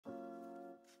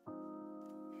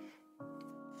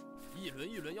一轮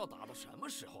一轮要打到什么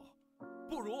时候？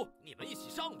不如你们一起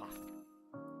上吧。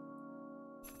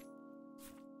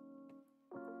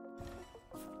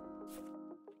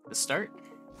The start?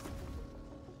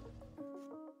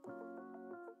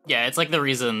 Yeah, it's like the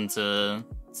reason to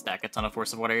stack a ton of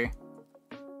Force of Water.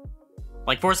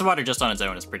 Like, Force of Water just on its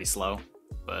own is pretty slow,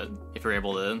 but if you're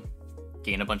able to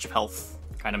gain a bunch of health,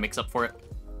 kind of makes up for it.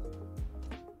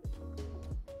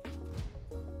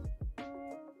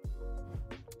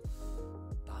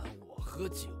 耽误我喝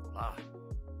酒了。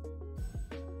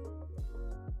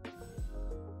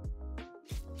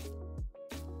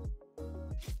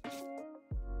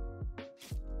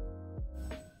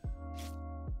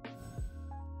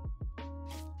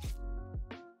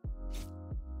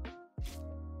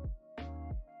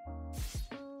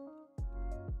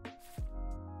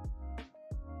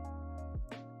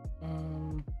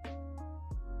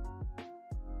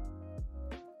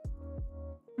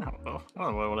I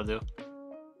don't know what I want to do.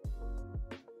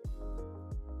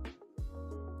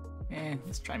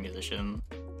 Let's try Musician.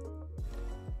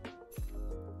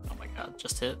 Oh my god,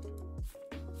 just hit.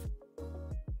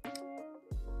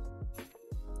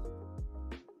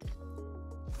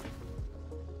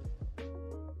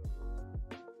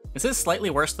 This is slightly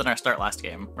worse than our start last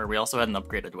game, where we also had an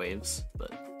upgraded waves,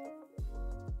 but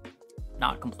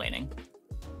not complaining.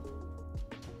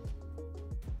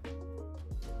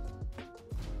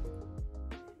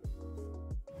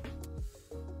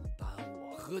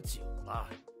 喝酒了。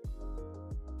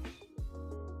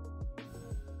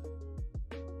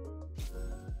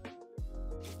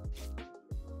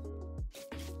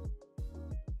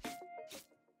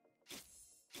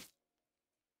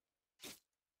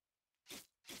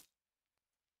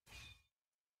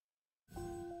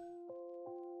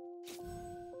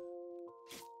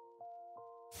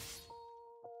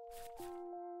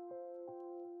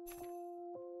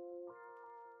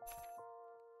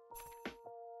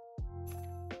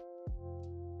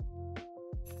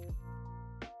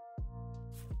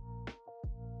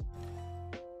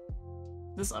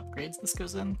This upgrades this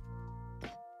goes in.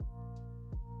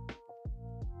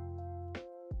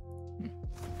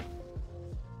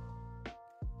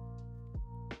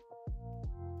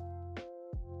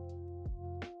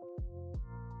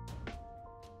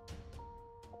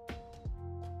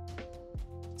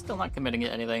 Still not committing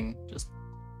to anything, just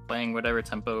playing whatever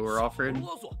tempo we're offered.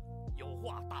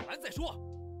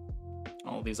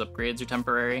 All these upgrades are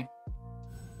temporary.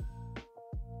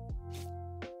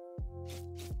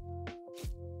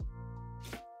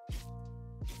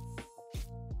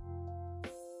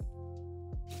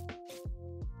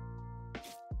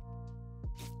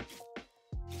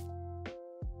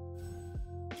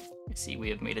 I see we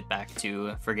have made it back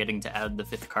to forgetting to add the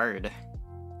 5th card.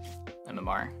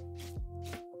 MMR.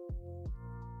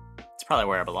 It's probably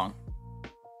where I belong.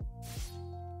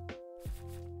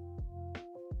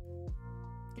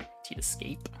 Guaranteed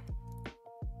escape.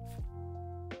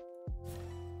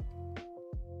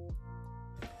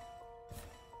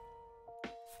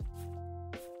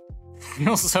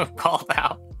 Feels so called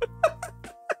out.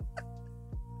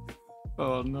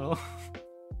 Oh no.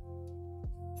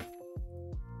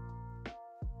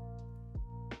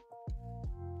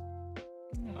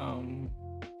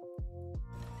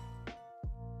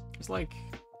 It's like...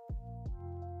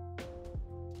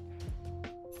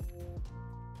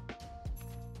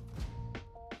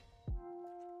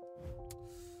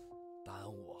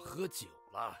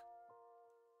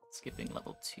 Skipping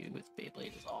level 2 with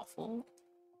Beyblade is awful.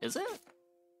 Is it?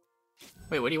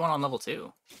 Wait, what do you want on level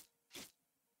 2?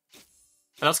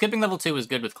 I thought skipping level 2 was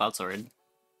good with Cloud Sword.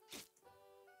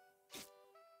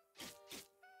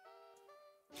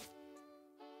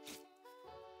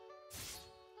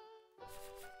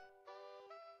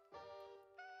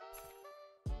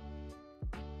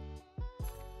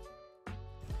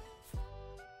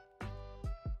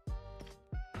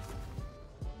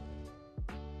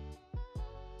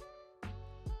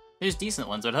 There's decent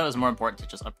ones, but I thought it was more important to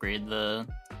just upgrade the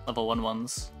level 1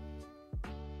 ones.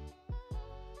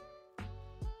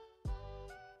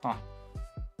 Huh.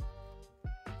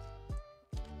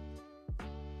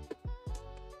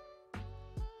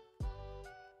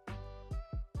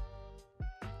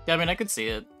 Yeah, I mean, I could see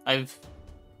it. I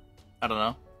don't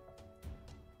know.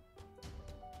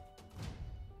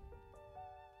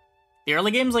 The early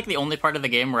game's like the only part of the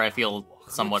game where I feel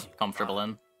somewhat comfortable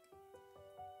in.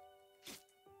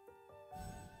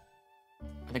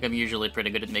 I think I'm usually pretty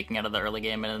good at making out of the early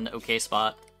game in an okay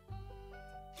spot.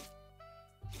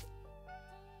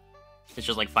 It's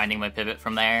just like finding my pivot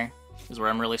from there is where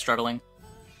I'm really struggling.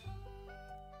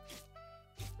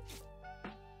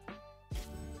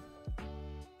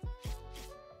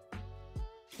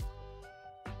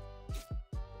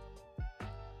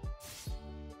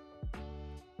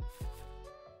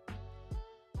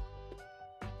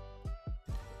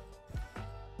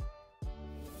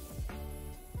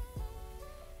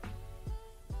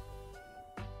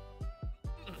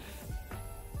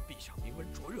 上名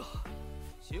闻卓热，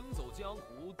行走江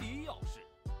湖第一要事，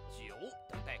酒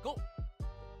等待购。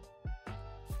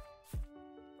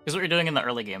 Because what you're doing in the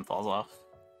early game falls off.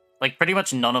 Like, pretty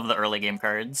much none of the early game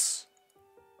cards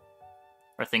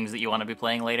are things that you want to be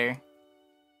playing later.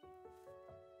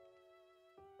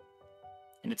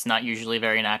 And it's not usually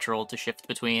very natural to shift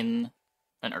between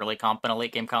an early comp and a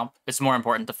late game comp. It's more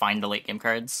important to find the late game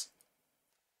cards.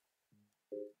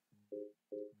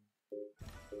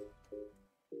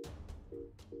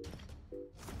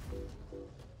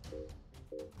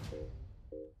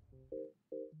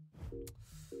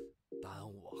 耽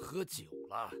误我喝酒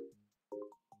了。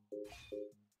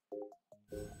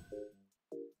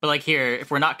 But like here,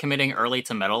 if we're not committing early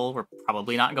to metal, we're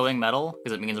probably not going metal,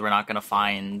 because it means we're not going to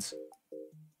find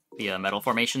the metal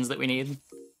formations that we need.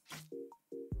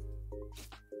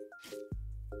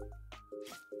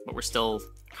 But we're still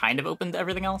kind of open to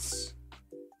everything else.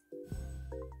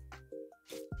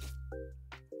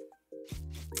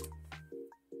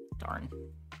 Darn.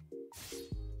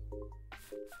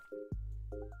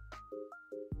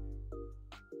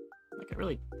 Like, I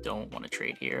really don't want to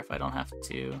trade here if I don't have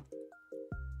to.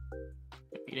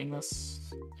 I'm beating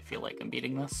this. I feel like I'm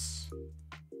beating this.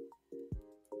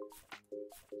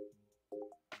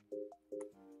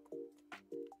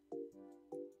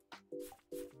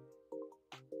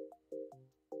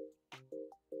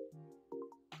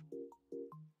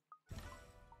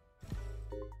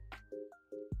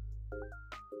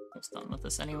 Almost done with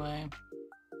this anyway.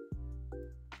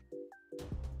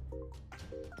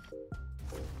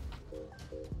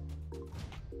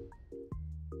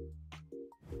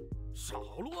 少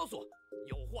啰嗦，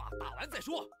有话打完再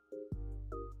说。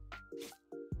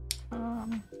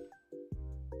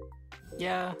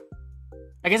 Yeah.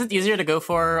 I guess it's easier to go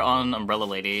for on Umbrella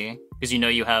Lady, because you know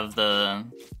you have the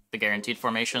guaranteed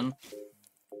formation.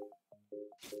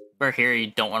 Where here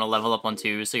you don't want to level up on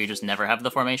 2, so you just never have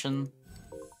the formation.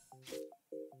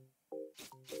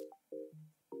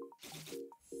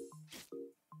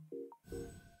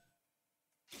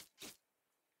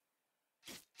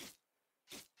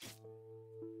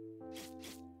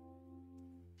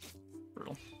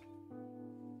 Brutal.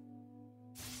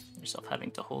 Yourself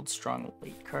having to hold strong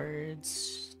late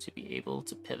cards to be able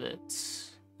to pivot.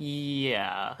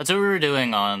 Yeah, that's what we were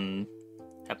doing on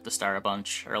Heptastar a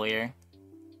bunch earlier.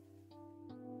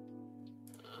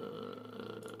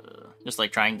 Just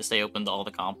like trying to stay open to all the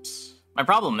comps. My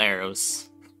problem there was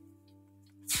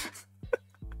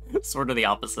sort of the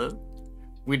opposite.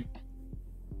 We'd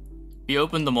be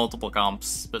open to multiple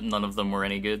comps, but none of them were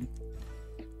any good.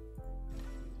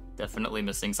 Definitely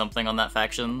missing something on that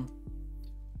faction.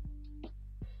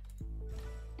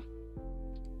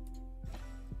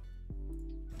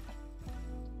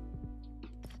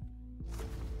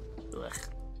 Ugh.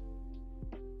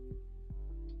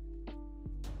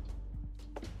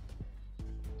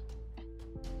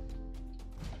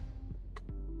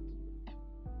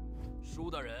 输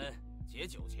的人结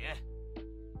酒钱。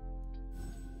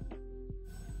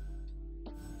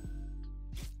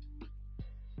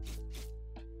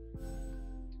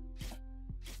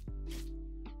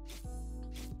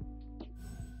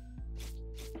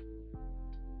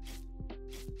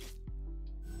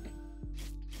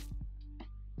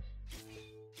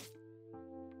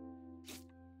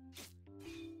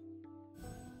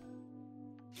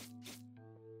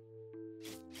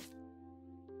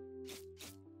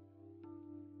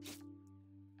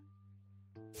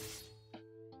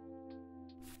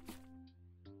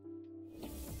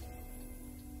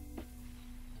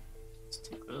 Let's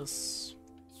take this.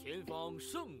 前方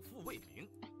胜负未明，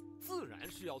自然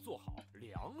是要做好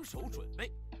两手准备。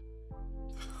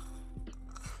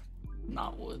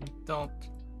 Not wood. Don't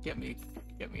get me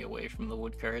away from the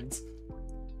wood cards.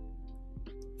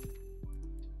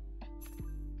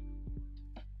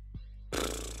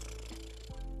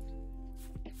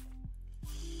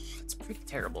 It's pretty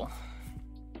terrible.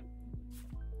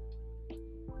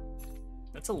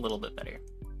 That's a little bit better.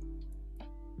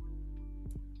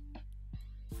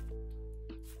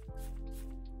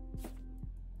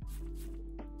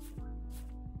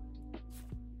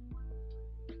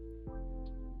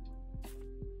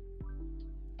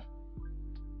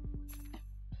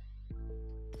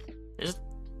 There's...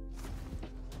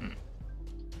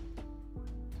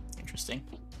 Interesting.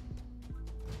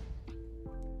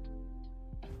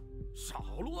 少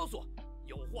啰嗦，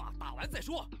有话打完再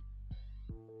说。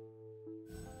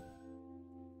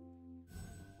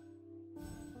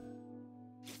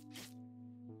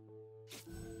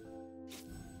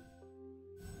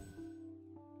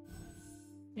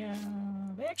 Yeah,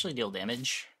 they actually deal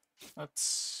damage.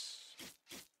 That's,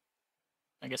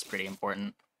 I guess, pretty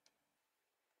important.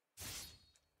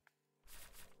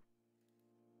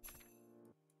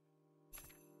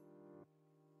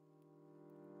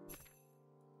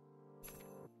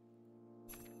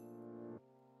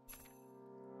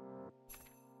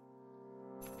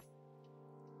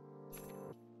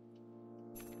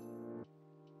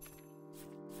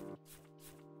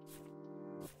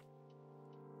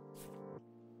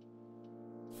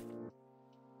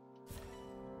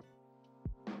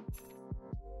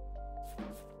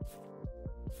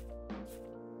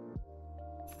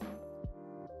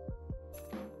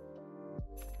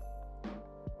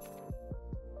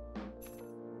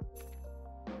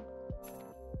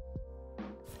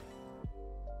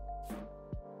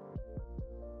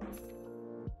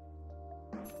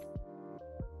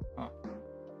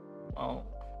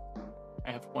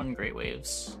 1 Great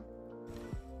Waves.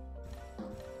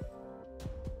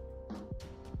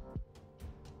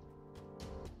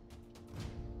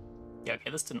 Yeah,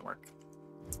 okay, this didn't work.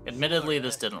 Admittedly,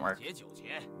 this didn't work.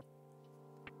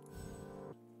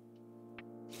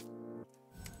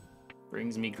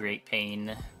 Brings me great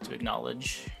pain to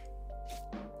acknowledge.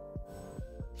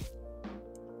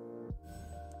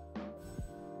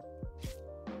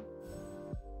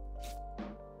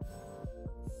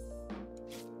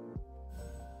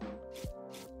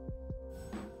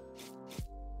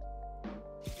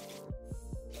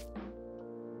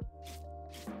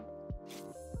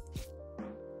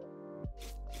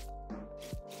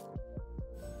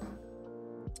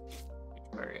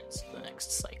 Where is the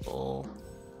next cycle?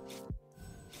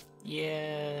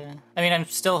 Yeah, I mean, I'm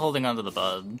still holding on to the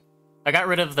bud. I got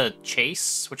rid of the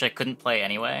chase, which I couldn't play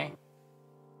anyway.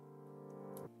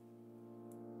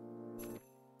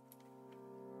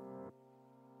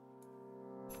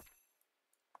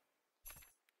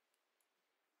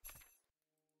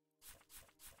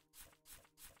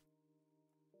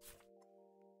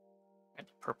 Got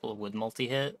the purple wood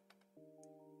multi-hit.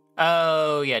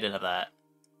 Oh, yeah, I did have that.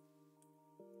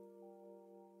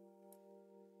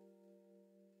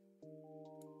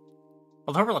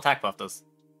 Well, the purple attack buff does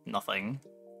nothing.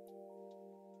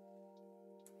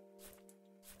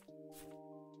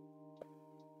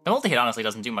 The multi-hit honestly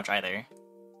doesn't do much either.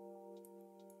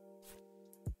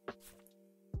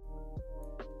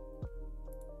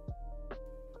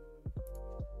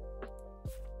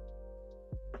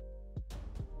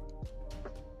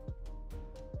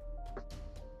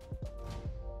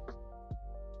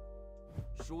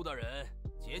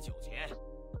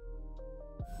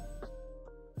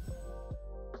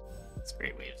 This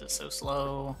Great Waves is so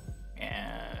slow,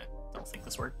 and I don't think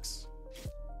this works.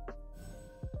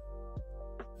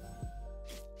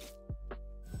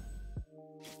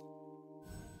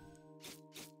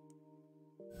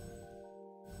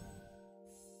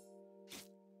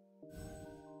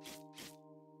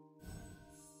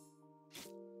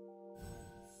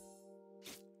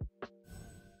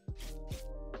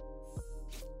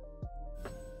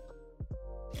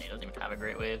 He doesn't even have a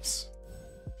Great Waves.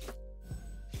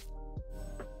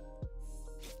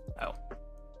 Oh.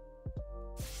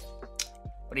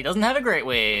 But he doesn't have a Great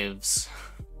Waves.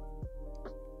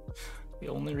 The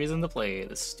only reason to play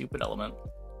this stupid element.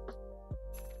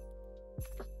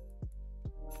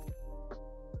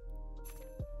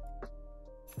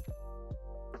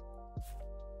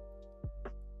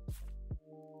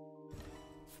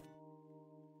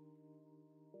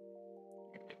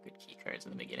 Good key cards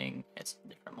in the beginning. It's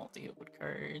different multi-hit wood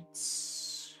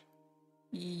cards.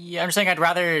 Yeah, I'm just saying I'd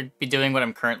rather be doing what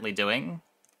I'm currently doing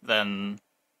than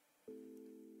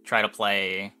try to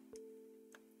play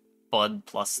Bud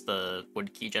plus the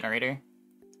wood key generator.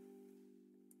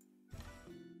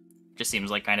 Just seems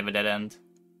like kind of a dead end.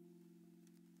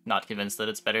 Not convinced that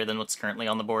it's better than what's currently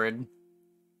on the board.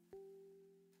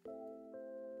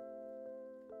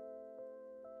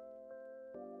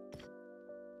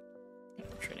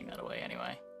 I'm trading that away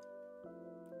anyway.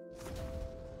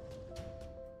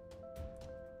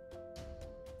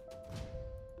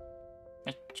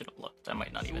 I should have looked. I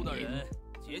might not even need.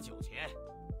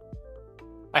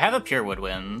 I have a pure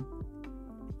woodwind.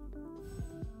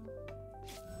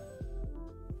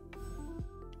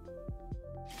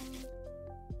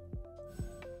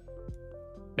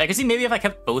 I can see maybe if I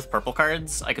kept both purple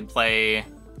cards, I could play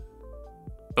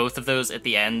both of those at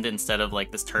the end instead of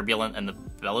like this Turbulent and the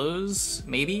Bellows,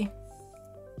 maybe?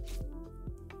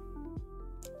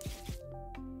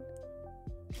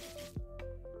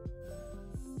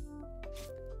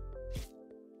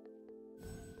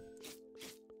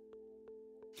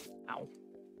 Ow.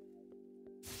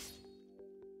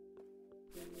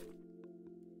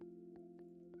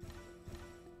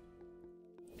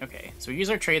 Okay, so we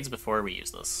use our trades before we use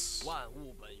this.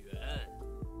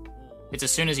 It's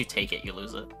as soon as you take it, you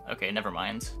lose it. Okay, never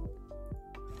mind.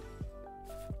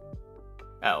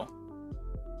 Oh.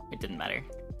 It didn't matter.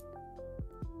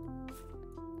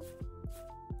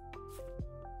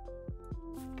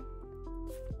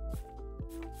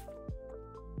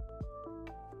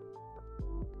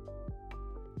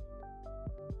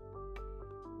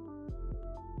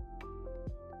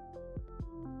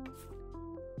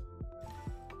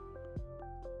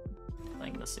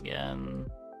 Playing this again.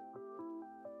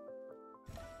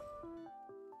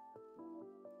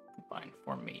 Combine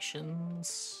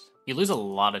formations. You lose a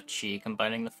lot of chi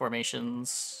combining the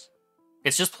formations.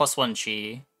 It's just +1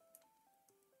 chi.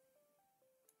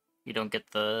 You don't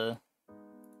get the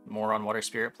more on Water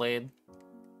Spirit played.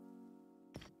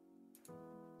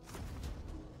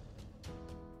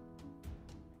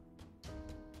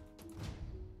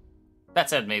 That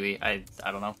said, maybe. I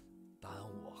don't know. 耽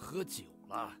误我喝酒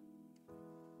了。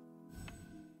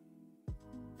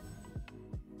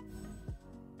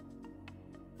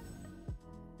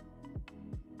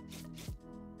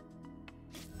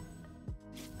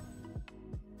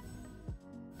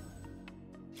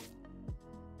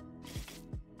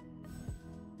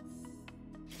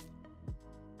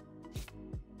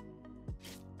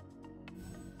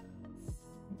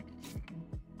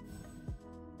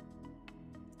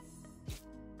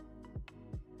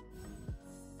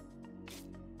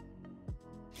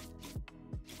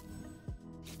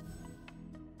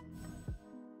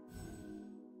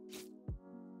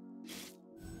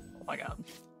Oh my god.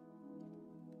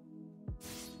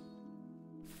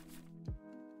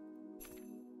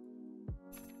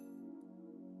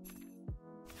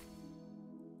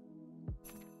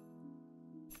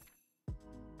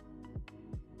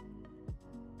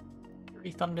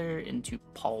 Fury Thunder into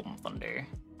Palm Thunder.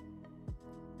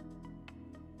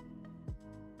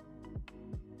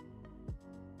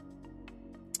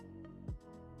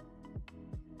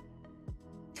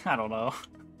 I don't know.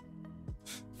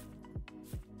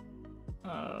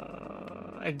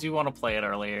 I do want to play it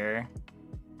earlier.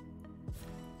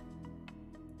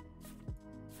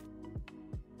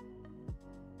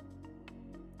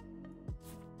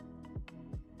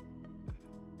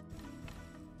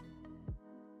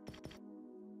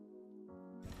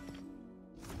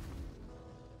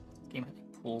 Game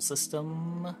pool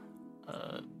system?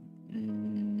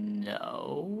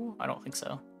 No, I don't think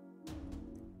so.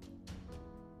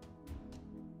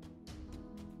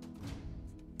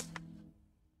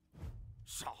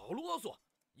少啰嗦，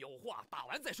有话打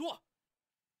完再说。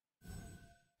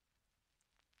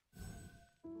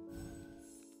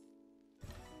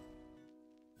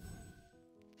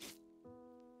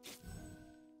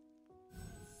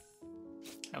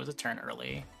That was a turn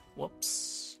early.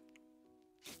 Whoops.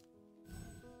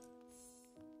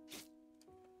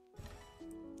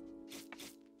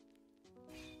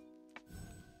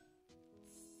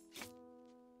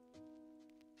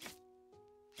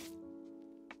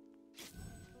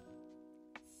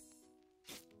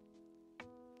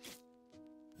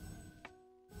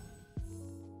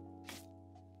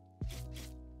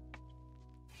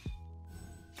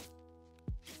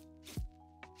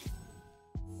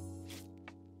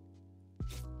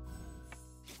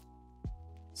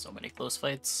 So many close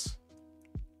fights.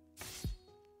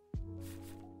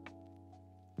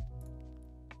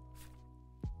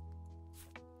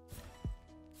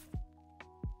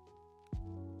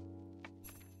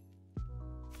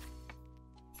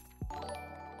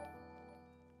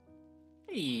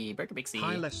 Hey, Burger Bixie.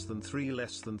 Hi, less than 3,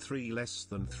 less than 3, less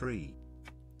than 3.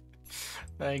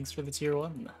 Thanks for the tier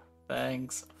 1.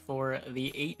 Thanks for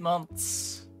the 8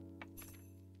 months.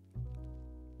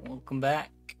 Welcome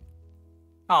back.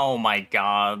 Oh my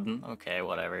god. Okay,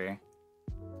 whatever.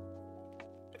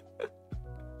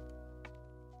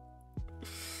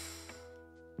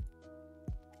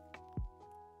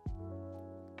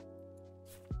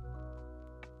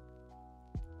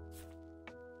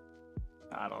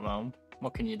 I don't know.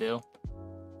 What can you do?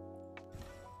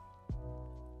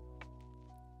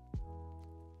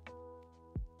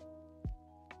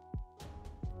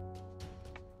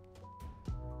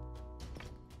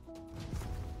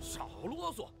少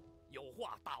啰嗦，有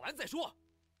话打完再说。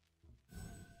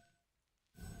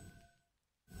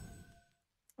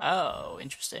Oh,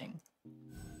 interesting.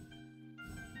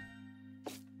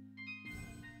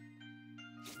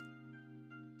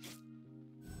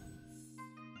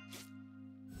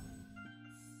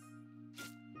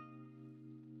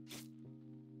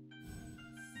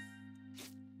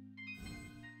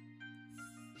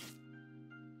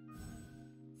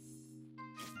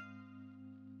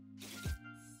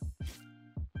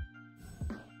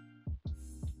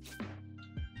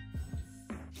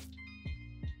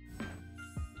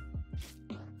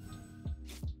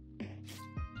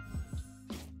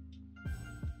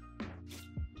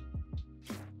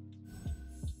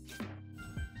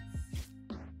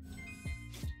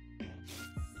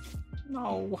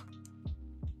 No.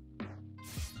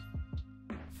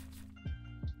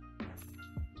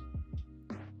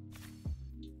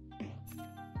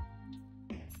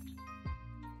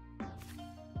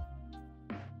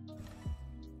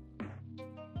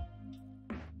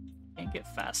 Can't get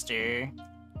faster.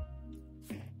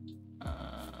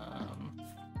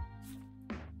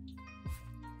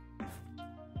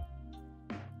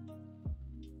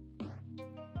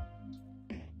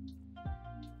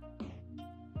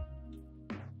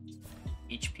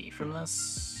 HP from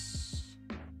this.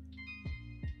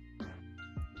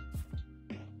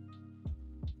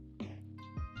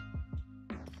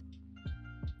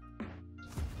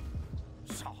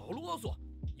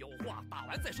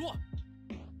 完再说。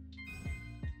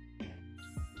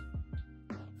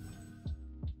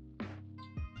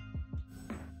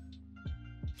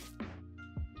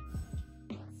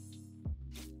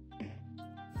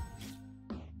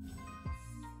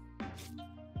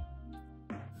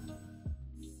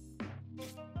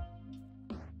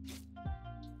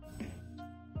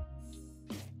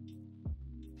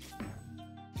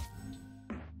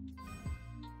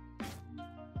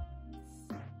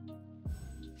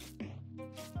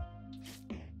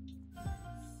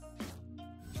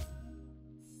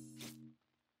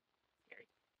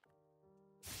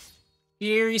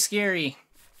Scary, scary.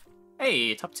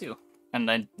 Hey, top 2. And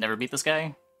I never beat this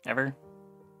guy, ever.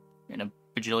 In a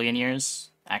bajillion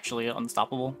years. Actually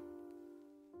unstoppable.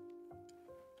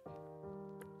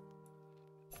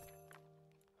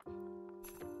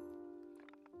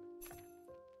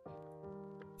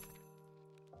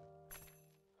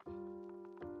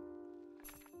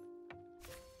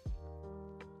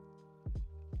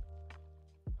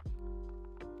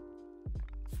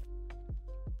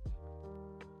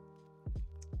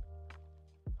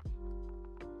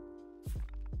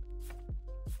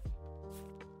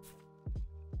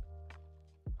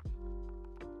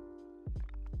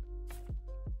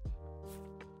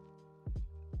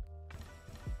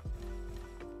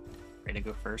 Ready to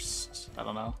go first? I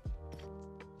don't know.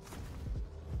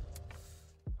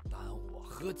 耽误我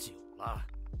喝酒了。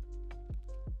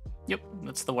 Yep,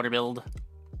 that's the water build.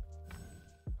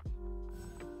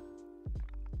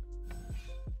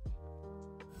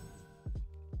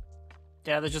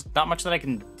 Yeah, there's just not much that I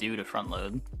can do to front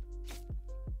load.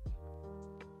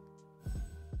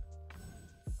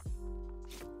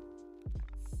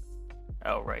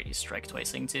 Oh right, he's strike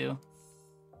twicing too.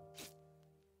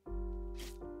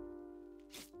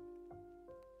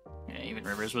 Yeah, even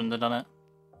Rivers wouldn't have done it.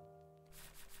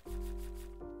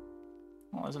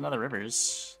 Well, there's another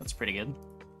Rivers. That's pretty good.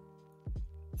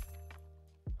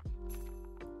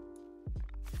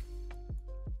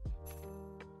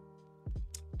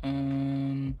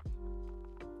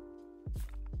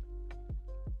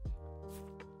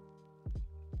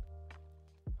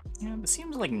 Yeah, this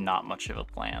seems like not much of a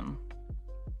plan.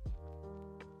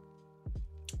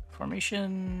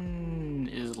 Formation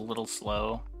is a little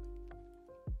slow.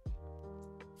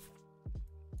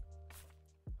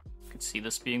 Could see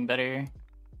this being better.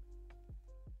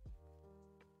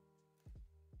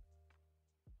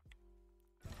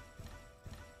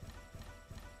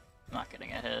 Not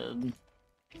getting ahead.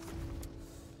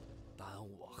 耽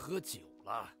误我喝酒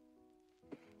了。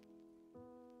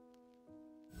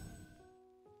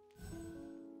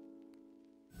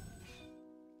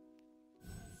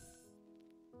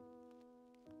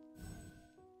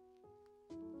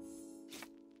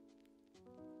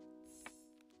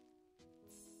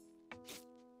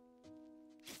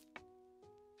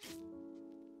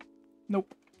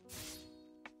 Nope.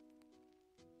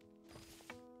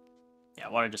 Yeah,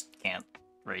 water just can't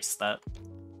race that.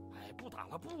 哎，不打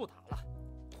了，不打了，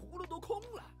葫芦都空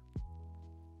了。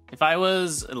 If I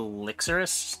was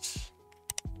Elixirist,